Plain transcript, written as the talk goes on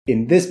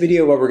In this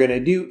video, what we're going to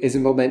do is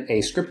implement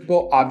a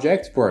scriptable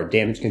object for a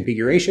damage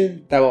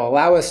configuration that will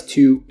allow us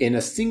to, in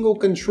a single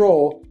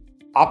control,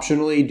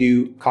 optionally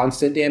do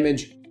constant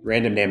damage,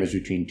 random damage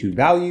between two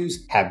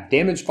values, have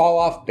damage fall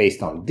off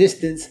based on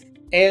distance,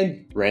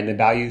 and random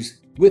values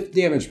with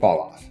damage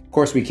fall off. Of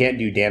course, we can't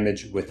do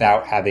damage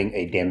without having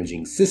a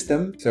damaging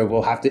system, so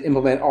we'll have to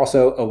implement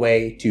also a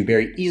way to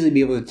very easily be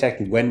able to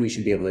detect when we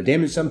should be able to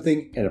damage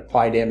something and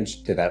apply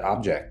damage to that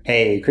object.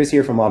 Hey, Chris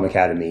here from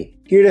LlamAcademy,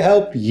 here to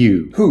help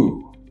you.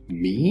 Who?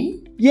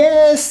 Me?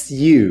 Yes,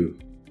 you!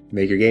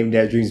 Make your game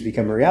dev dreams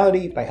become a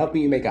reality by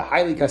helping you make a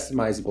highly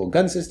customizable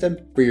gun system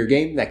for your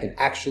game that can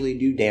actually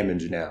do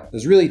damage now.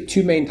 There's really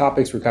two main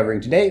topics we're covering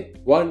today.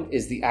 One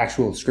is the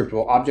actual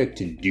scriptable object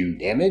to do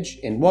damage,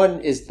 and one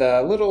is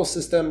the little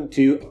system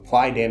to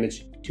apply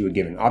damage to a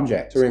given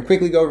object. So we're going to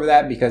quickly go over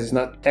that because it's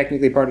not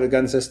technically part of the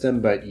gun system,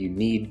 but you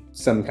need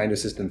some kind of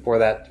system for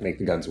that to make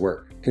the guns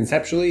work.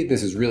 Conceptually,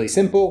 this is really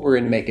simple. We're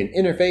going to make an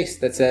interface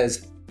that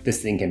says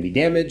this thing can be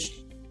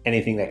damaged.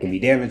 Anything that can be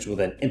damaged will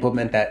then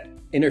implement that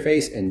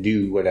interface and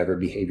do whatever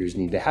behaviors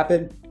need to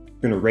happen.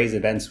 We're going to raise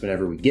events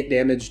whenever we get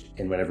damaged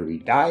and whenever we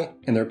die.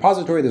 In the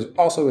repository, there's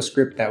also a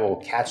script that will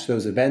catch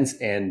those events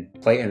and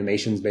play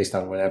animations based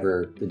on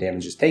whenever the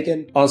damage is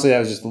taken. Honestly, that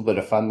was just a little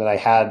bit of fun that I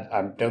had.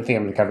 I don't think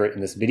I'm going to cover it in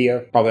this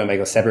video. Probably I'll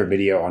make a separate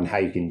video on how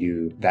you can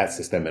do that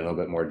system in a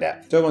little bit more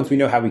depth. So once we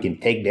know how we can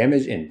take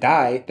damage and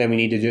die, then we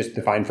need to just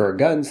define for our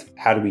guns,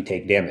 how do we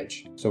take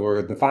damage? So we're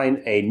going to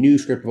define a new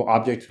scriptable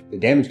object, the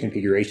damage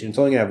configuration. It's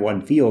only going to have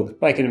one field,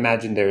 but I can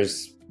imagine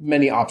there's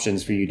many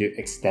options for you to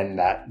extend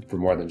that for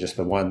more than just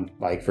the one.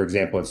 Like for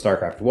example, in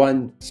StarCraft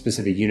 1,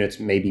 specific units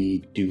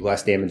maybe do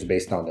less damage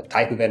based on the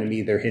type of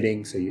enemy they're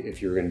hitting. So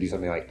if you were going to do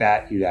something like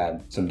that, you'd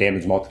add some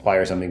damage multiplier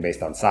or something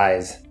based on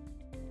size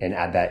and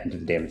add that into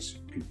the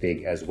damage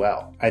config as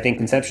well. I think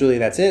conceptually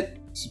that's it.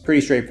 It's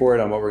pretty straightforward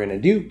on what we're going to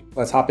do.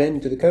 Let's hop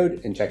into the code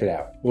and check it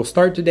out. We'll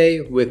start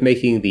today with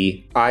making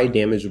the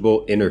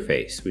IDamageable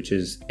interface, which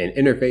is an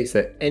interface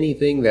that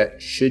anything that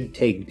should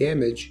take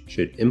damage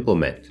should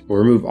implement. We'll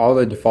remove all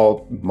the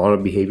default mono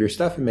behavior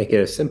stuff and make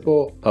it a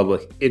simple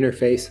public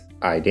interface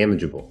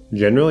IDamageable.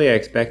 Generally, I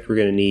expect we're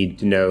going to need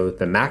to know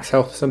the max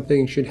health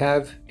something should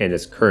have and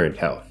its current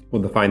health.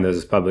 We'll define those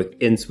as public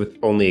ints with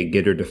only a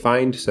getter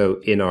defined,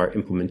 so in our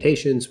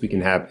implementations, we can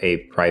have a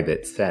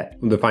private set.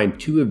 We'll define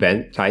two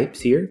event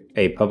types here,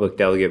 a public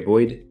delegate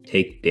void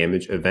take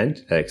damage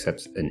event that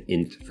accepts an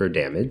int for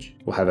damage.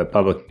 We'll have a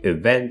public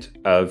event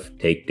of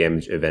take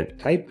damage event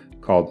type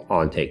called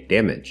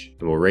onTakeDamage,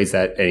 and we'll raise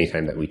that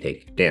anytime that we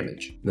take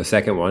damage. The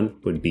second one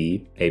would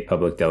be a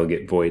public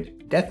delegate void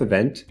death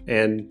event,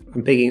 and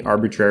I'm picking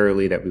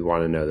arbitrarily that we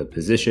want to know the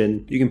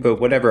position. You can put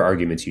whatever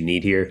arguments you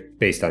need here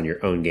based on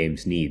your own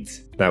game's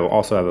needs. That will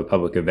also have a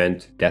public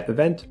event death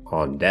event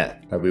on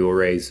death that we will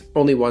raise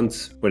only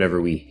once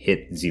whenever we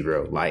hit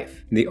 0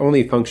 life. The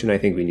only function I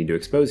think we need to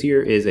expose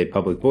here is a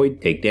public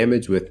void take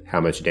damage with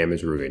how much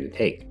damage we're going to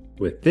take.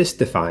 With this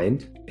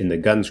defined in the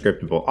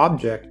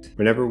GunScriptableObject,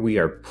 whenever we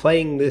are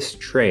playing this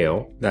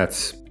trail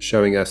that's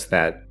showing us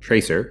that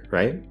tracer,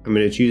 right? I'm going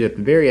to choose at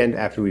the very end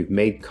after we've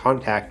made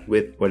contact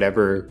with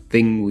whatever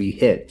thing we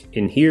hit.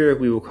 In here,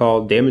 we will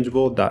call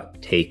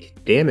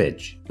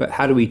DamageAble.takeDamage. But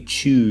how do we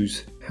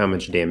choose how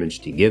much damage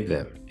to give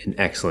them? An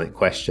excellent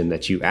question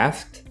that you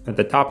asked. At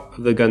the top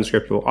of the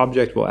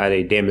GunScriptableObject, we'll add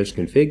a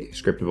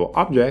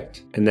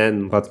DamageConfigScriptableObject, and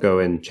then let's go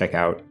and check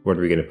out what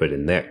are we going to put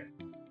in there.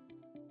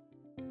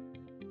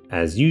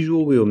 As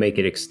usual, we will make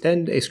it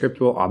extend a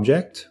scriptable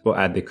object. We'll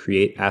add the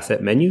create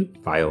asset menu,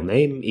 file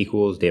name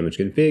equals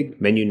DamageConfig,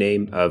 menu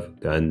name of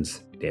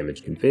guns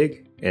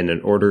DamageConfig, and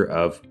an order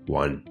of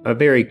 1. A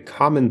very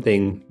common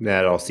thing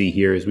that I'll see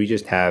here is we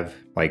just have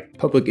like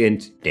public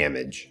int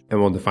damage, and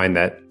we'll define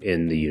that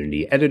in the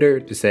Unity editor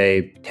to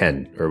say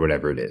 10 or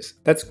whatever it is.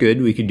 That's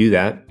good, we could do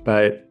that,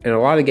 but in a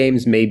lot of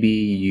games, maybe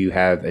you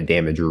have a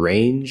damage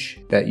range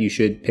that you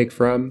should pick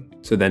from.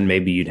 So then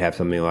maybe you'd have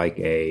something like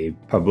a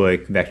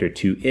public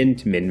vector2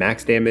 int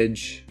min-max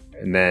damage,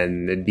 and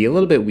then it'd be a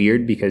little bit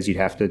weird because you'd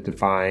have to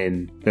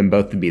define them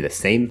both to be the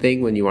same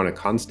thing when you want a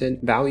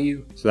constant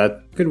value. So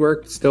that could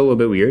work, still a little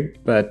bit weird.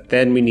 But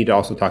then we need to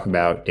also talk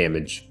about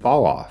damage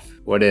fall off.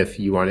 What if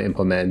you want to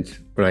implement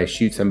when I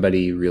shoot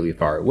somebody really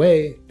far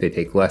away, they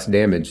take less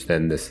damage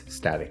than this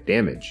static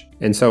damage,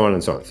 and so on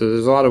and so on. So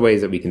there's a lot of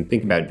ways that we can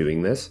think about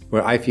doing this.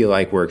 What I feel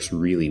like works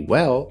really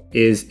well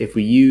is if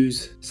we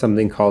use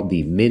something called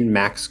the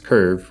min-max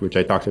curve, which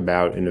I talked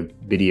about in a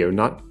video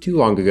not too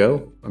long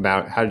ago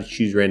about how to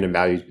choose random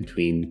values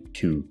between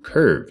two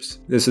curves.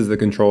 This is the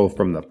control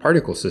from the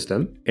particle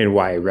system, and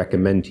why I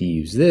recommend to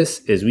use this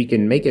is we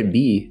can make it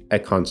be a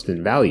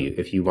constant value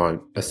if you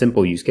want a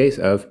simple use case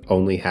of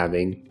only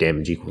having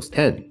damage equals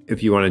 10.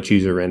 If you want to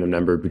choose a random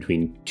number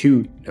between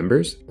two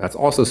numbers, that's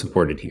also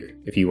supported here.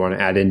 If you want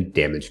to add in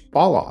damage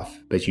fall off,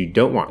 but you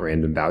don't want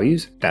random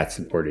values, that's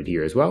supported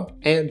here as well.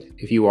 And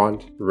if you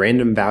want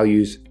random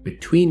values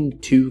between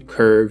two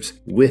curves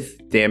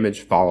with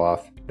damage fall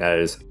off, that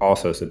is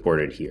also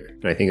supported here.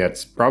 And I think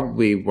that's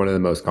probably one of the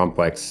most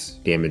complex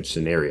damage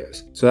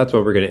scenarios. So that's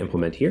what we're going to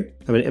implement here.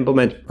 I'm going to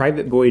implement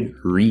private void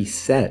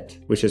reset,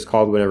 which is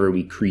called whenever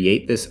we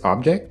create this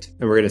object.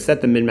 And we're going to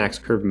set the min-max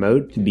curve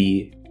mode to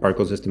be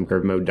particle system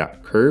curve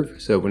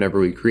mode.curve. So whenever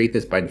we create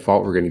this by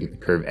default, we're going to get the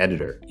curve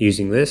editor.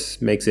 Using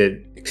this makes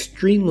it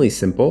extremely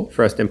simple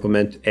for us to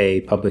implement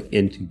a public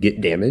int get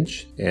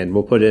damage, and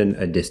we'll put in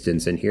a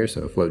distance in here,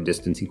 so float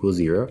distance equals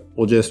 0.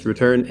 We'll just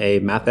return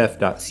a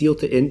mathf.ceil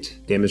to int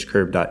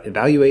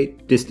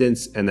damagecurve.evaluate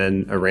distance, and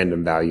then a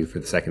random value for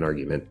the second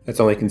argument.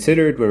 That's only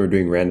considered when we're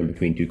doing random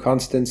between two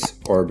constants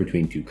or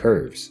between two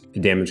curves.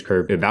 The damage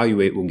curve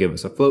evaluate will give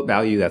us a float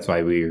value. That's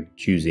why we're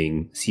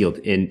choosing ceil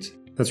to int.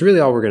 That's really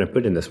all we're going to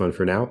put in this one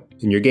for now.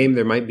 In your game,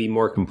 there might be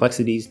more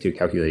complexities to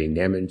calculating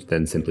damage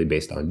than simply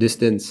based on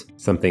distance.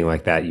 Something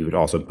like that you would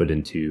also put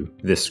into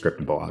this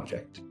scriptable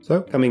object.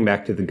 So coming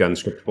back to the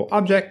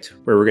GunScriptableObject,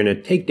 where we're going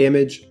to take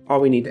damage, all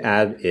we need to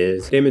add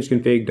is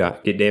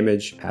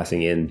DamageConfig.getDamage,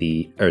 passing in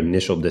the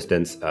initial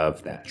distance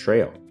of that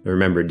trail.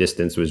 Remember,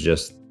 distance was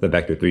just the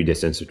vector3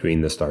 distance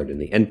between the start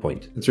and the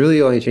endpoint. It's really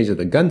the only change of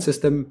the gun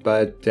system,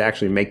 but to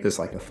actually make this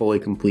like a fully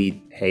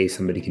complete, hey,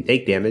 somebody can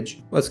take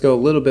damage, let's go a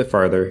little bit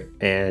farther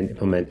and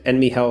implement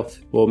EnemyHealth.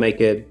 We'll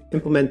make it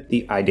implement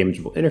the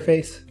IDamageable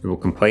interface. It will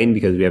complain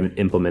because we haven't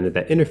implemented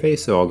that interface,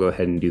 so I'll go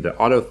ahead and do the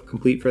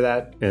autocomplete for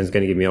that, and it's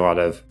going to give me a lot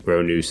of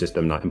grow new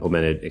system not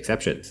implemented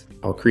exceptions.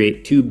 I'll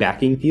create two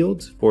backing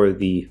fields for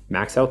the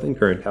max health and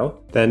current health.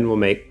 Then we'll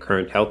make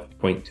current health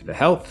point to the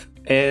health,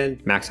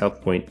 and max health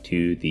point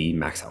to the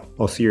max health.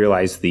 I'll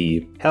serialize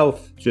the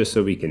health just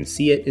so we can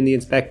see it in the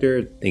inspector.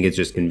 I think it's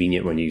just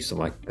convenient when you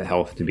select the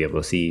health to be able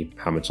to see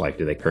how much life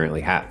do they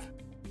currently have.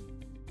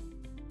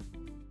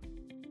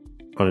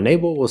 On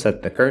enable, we'll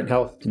set the current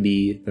health to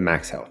be the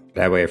max health.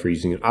 That way, if we're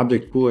using an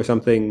object pool or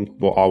something,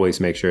 we'll always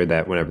make sure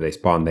that whenever they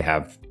spawn, they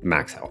have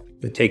max health.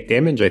 The take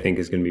damage, I think,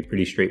 is going to be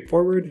pretty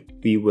straightforward.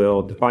 We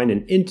will define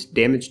an int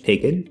damage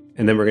taken,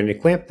 and then we're going to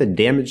clamp the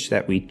damage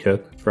that we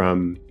took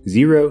from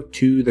 0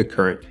 to the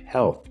current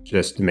health,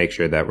 just to make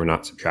sure that we're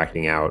not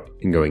subtracting out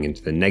and going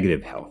into the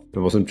negative health.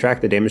 And we'll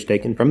subtract the damage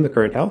taken from the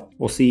current health.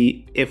 We'll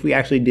see if we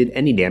actually did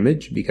any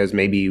damage, because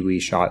maybe we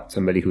shot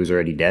somebody who was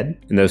already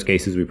dead. In those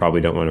cases, we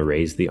probably don't want to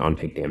raise the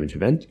on-take damage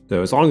event.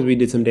 So as long as we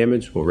did some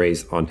damage, we'll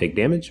raise on-take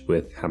damage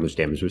with how much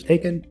damage was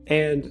taken,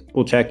 and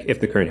we'll check if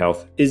the current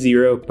health is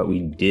 0, but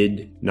we did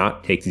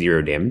not take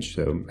 0 damage.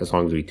 So as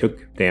long as we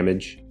took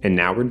damage and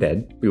now we're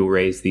dead, we will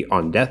raise the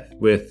on death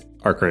with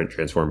our current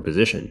transform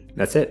position.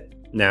 That's it.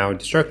 Now,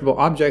 destructible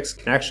objects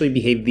can actually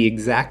behave the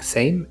exact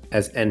same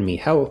as enemy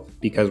health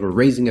because we're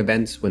raising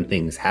events when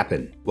things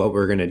happen. What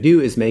we're going to do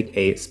is make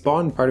a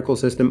spawn particle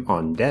system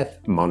on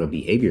death mono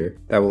behavior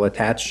that will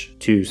attach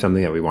to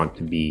something that we want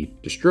to be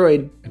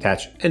destroyed,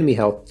 attach enemy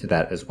health to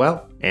that as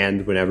well.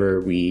 And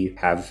whenever we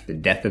have the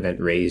death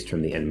event raised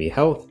from the enemy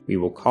health, we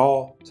will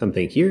call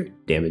something here,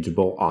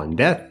 damageable on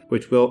death,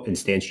 which will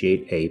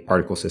instantiate a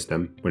particle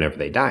system whenever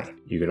they die.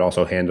 You could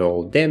also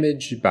handle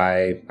damage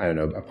by, I don't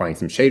know, applying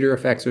some shader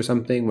effects or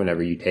something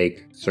whenever you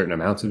take certain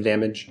amounts of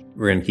damage.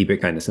 We're going to keep it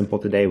kind of simple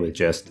today with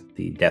just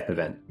the death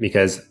event,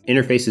 because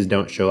interfaces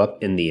don't show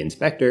up in the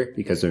inspector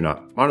because they're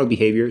not mono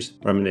behaviors.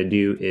 What I'm going to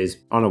do is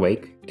on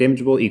awake,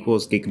 damageable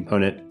equals get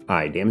component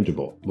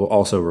IDamageable. We'll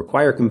also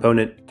require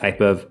component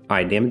type of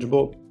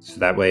IDamageable, so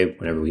that way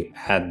whenever we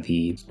add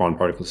the spawn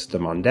particle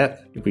system on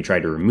death, if we try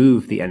to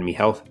remove the enemy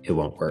health, it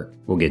won't work.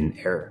 We'll get an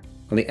error.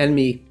 On the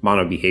enemy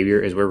mono behavior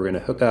is where we're going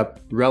to hook up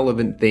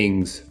relevant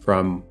things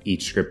from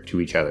each script to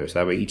each other. So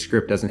that way each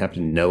script doesn't have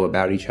to know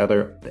about each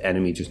other. The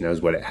enemy just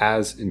knows what it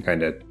has and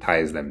kind of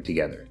ties them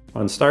together.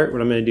 On start,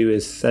 what I'm going to do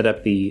is set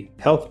up the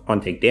health on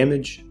take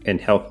damage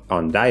and health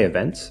on die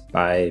events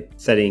by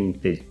setting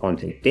the on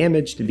take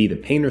damage to be the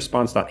pain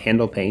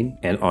response.handle pain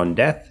and on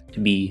death to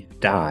be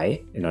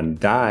die. And on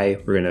die,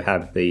 we're going to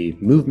have the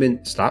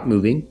movement stop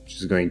moving, which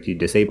is going to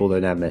disable the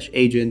navmesh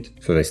agent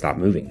so they stop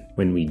moving.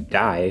 When we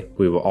die,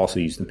 we will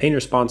also use the pain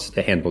response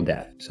to handle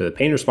death. So the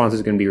pain response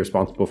is going to be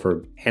responsible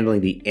for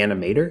handling the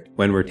animator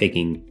when we're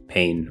taking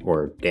pain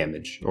or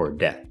damage or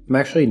death. I'm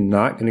actually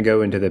not going to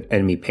go into the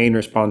enemy pain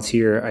response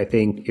here. I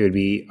think it would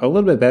be a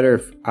little bit better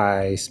if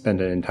I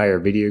spent an entire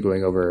video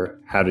going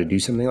over how to do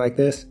something like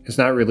this. It's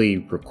not really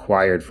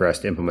required for us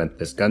to implement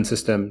this gun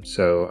system,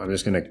 so I'm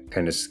just going to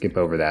kind of skip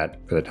over that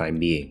for the time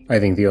being. I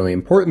think the only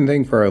important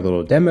thing for our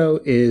little demo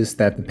is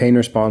that the pain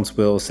response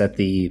will set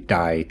the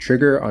die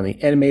trigger on the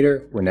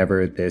animator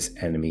whenever this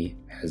enemy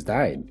has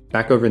died.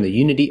 Back over in the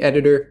Unity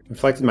editor, I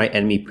selected my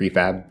enemy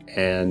prefab,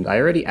 and I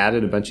already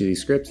added a bunch of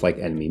these scripts like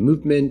enemy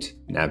movement,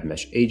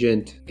 navmesh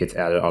agent, gets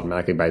added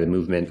automatically by the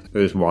movement.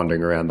 They're just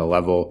wandering around the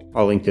level.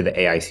 I'll link to the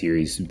AI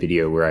series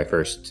video where I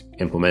first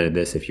implemented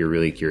this if you're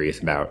really curious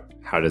about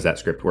how does that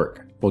script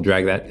work. We'll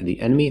drag that to the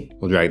enemy,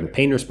 we'll drag the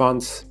pain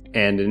response,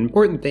 and an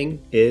important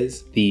thing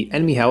is the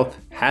enemy health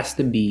has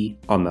to be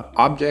on the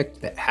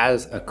object that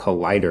has a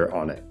collider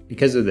on it,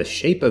 Because of the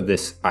shape of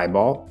this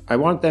eyeball, I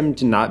want them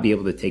to not be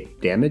able to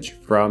take damage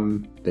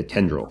from the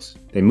tendrils.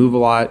 They move a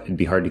lot, it'd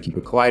be hard to keep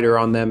a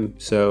collider on them,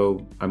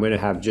 so I'm going to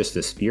have just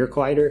a sphere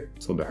collider.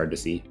 It's a little bit hard to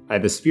see. I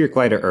have a sphere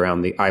collider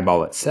around the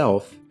eyeball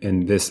itself,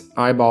 and this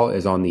eyeball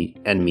is on the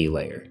enemy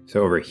layer.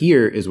 So over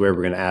here is where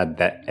we're going to add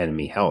that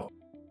enemy health.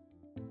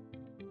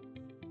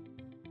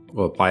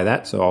 We'll apply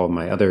that so all of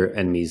my other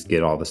enemies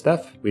get all the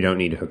stuff. We don't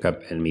need to hook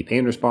up enemy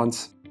pain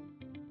response.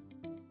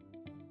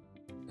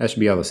 That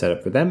should be all the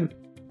setup for them.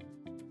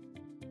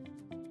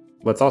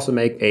 Let's also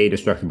make a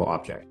destructible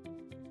object.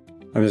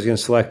 I'm just going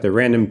to select the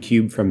random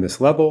cube from this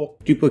level,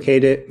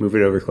 duplicate it, move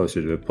it over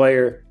closer to the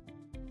player,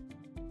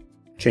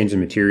 change the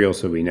material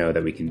so we know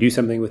that we can do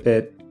something with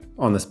it.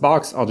 On this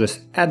box, I'll just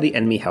add the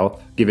enemy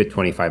health, give it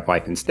 25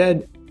 life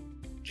instead,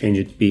 change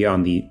it to be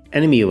on the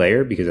enemy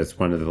layer because that's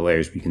one of the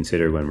layers we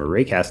consider when we're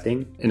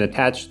raycasting, and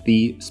attach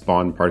the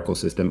spawn particle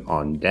system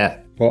on death.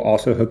 We'll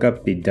also hook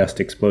up the dust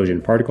explosion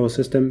particle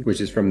system,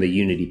 which is from the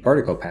Unity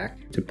particle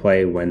pack, to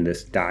play when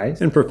this dies.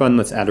 And for fun,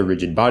 let's add a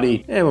rigid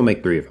body, and we'll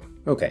make 3 of them.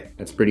 Okay,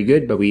 that's pretty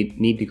good, but we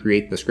need to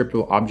create the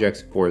scriptable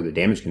objects for the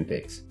damage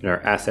configs. In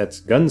our assets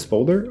guns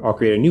folder, I'll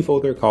create a new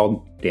folder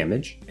called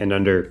damage, and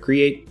under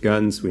create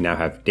guns, we now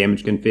have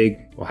damage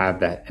config. We'll have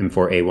that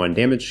M4A1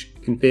 damage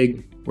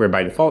config, where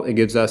by default it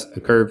gives us a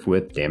curve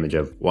with damage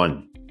of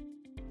 1.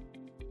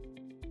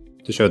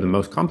 To show the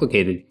most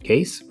complicated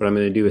case, what I'm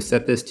going to do is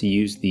set this to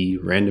use the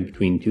random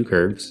between 2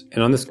 curves.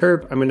 And on this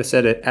curve, I'm going to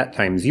set it at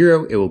time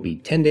 0, it will be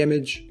 10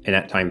 damage, and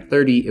at time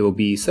 30, it will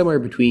be somewhere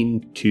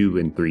between 2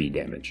 and 3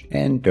 damage.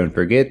 And don't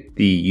forget,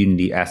 the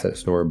Unity Asset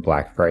Store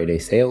Black Friday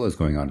sale is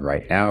going on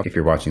right now. If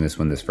you're watching this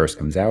when this first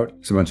comes out,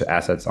 there's a bunch of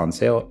assets on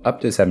sale,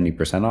 up to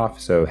 70% off,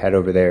 so head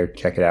over there,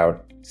 check it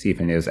out, see if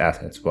any of those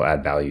assets will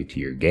add value to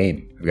your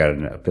game. I've got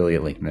an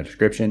affiliate link in the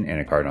description and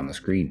a card on the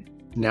screen.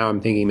 Now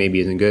I'm thinking maybe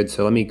isn't good,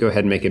 so let me go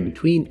ahead and make it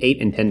between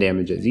 8 and 10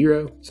 damage at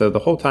 0. So the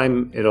whole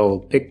time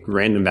it'll pick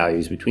random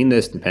values between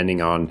this depending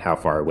on how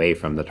far away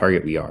from the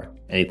target we are.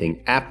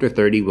 Anything after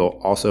 30 will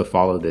also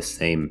follow this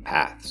same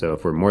path. So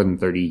if we're more than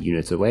 30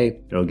 units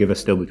away, it'll give us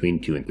still between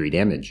 2 and 3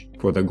 damage.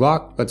 For the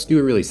Glock, let's do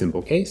a really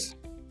simple case.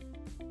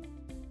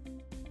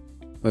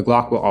 The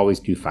Glock will always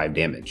do 5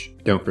 damage.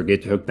 Don't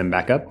forget to hook them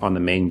back up on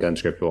the main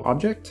GunScriptable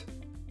object.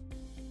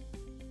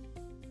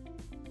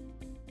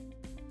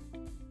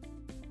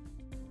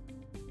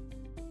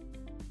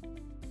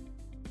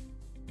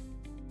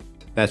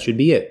 That should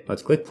be it.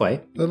 Let's click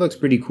play. That looks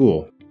pretty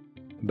cool.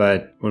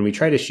 But when we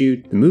try to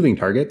shoot the moving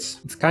targets,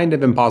 it's kind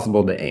of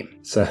impossible to aim.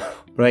 So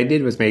what I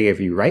did was make, if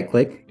you right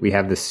click, we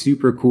have this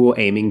super cool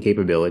aiming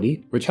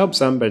capability, which helps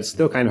some, but it's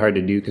still kind of hard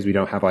to do because we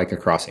don't have like a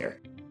crosshair.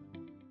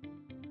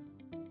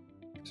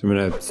 So I'm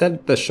going to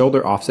set the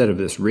shoulder offset of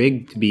this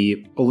rig to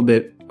be a little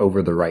bit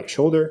over the right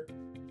shoulder.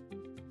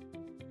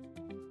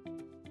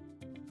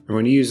 I'm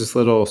going to use this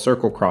little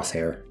circle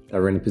crosshair that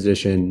we're going to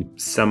position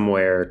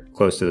somewhere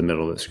close to the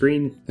middle of the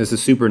screen. This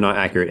is super not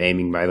accurate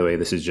aiming, by the way.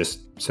 This is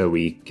just so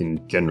we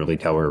can generally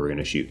tell where we're going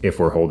to shoot if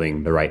we're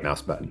holding the right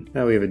mouse button.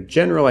 Now we have a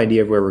general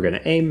idea of where we're going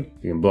to aim.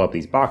 We can blow up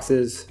these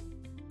boxes.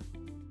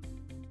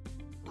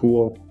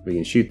 Cool. We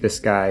can shoot this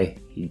guy.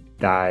 He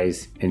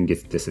dies and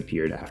gets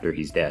disappeared after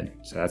he's dead.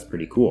 So that's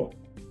pretty cool.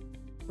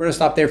 We're going to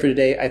stop there for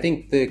today. I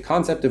think the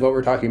concept of what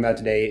we're talking about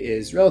today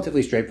is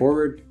relatively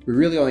straightforward. We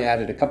really only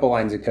added a couple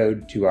lines of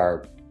code to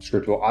our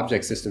scriptable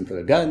object system for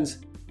the guns.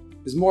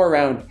 It's more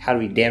around how do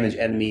we damage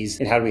enemies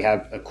and how do we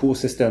have a cool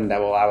system that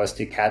will allow us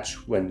to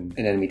catch when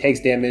an enemy takes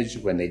damage,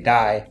 when they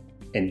die,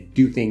 and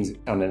do things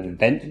on an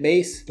event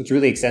base. It's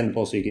really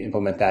extendable so you can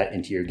implement that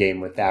into your game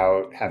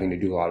without having to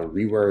do a lot of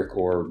rework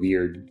or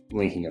weird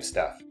linking of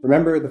stuff.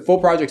 Remember, the full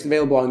project's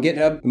available on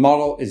GitHub. The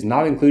model is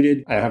not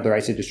included. I don't have the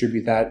rights to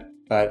distribute that,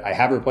 but I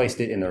have replaced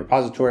it in the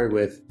repository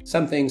with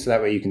something so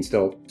that way you can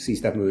still see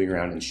stuff moving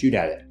around and shoot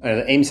at it.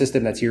 The aim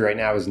system that's here right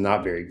now is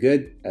not very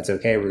good. That's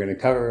okay. We're going to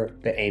cover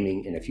the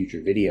aiming in a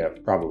future video,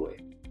 probably.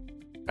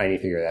 I need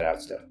to figure that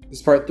out still. This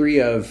is part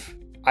 3 of,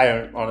 I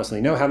don't honestly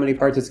know how many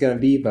parts it's going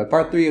to be, but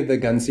part 3 of the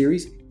gun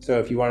series. So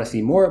if you want to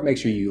see more, make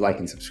sure you like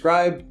and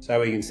subscribe so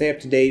that way you can stay up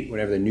to date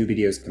whenever the new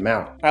videos come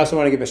out. I also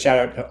want to give a shout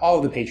out to all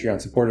of the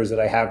Patreon supporters that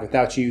I have.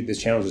 Without you, this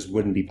channel just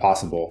wouldn't be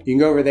possible. You can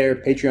go over there,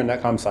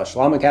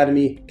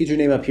 patreon.com/LlamAcademy, get your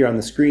name up here on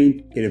the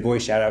screen, get a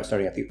voice shout out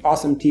starting at the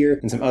awesome tier,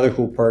 and some other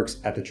cool perks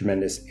at the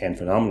tremendous and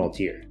phenomenal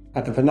tier.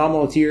 At the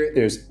phenomenal tier,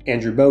 there's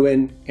Andrew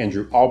Bowen,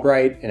 Andrew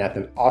Albright, and at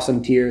the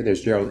awesome tier,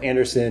 there's Gerald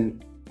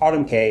Anderson,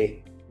 Autumn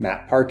K,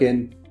 Matt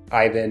Parkin,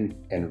 Ivan,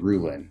 and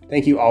Rulin.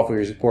 Thank you all for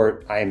your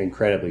support. I am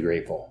incredibly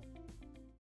grateful.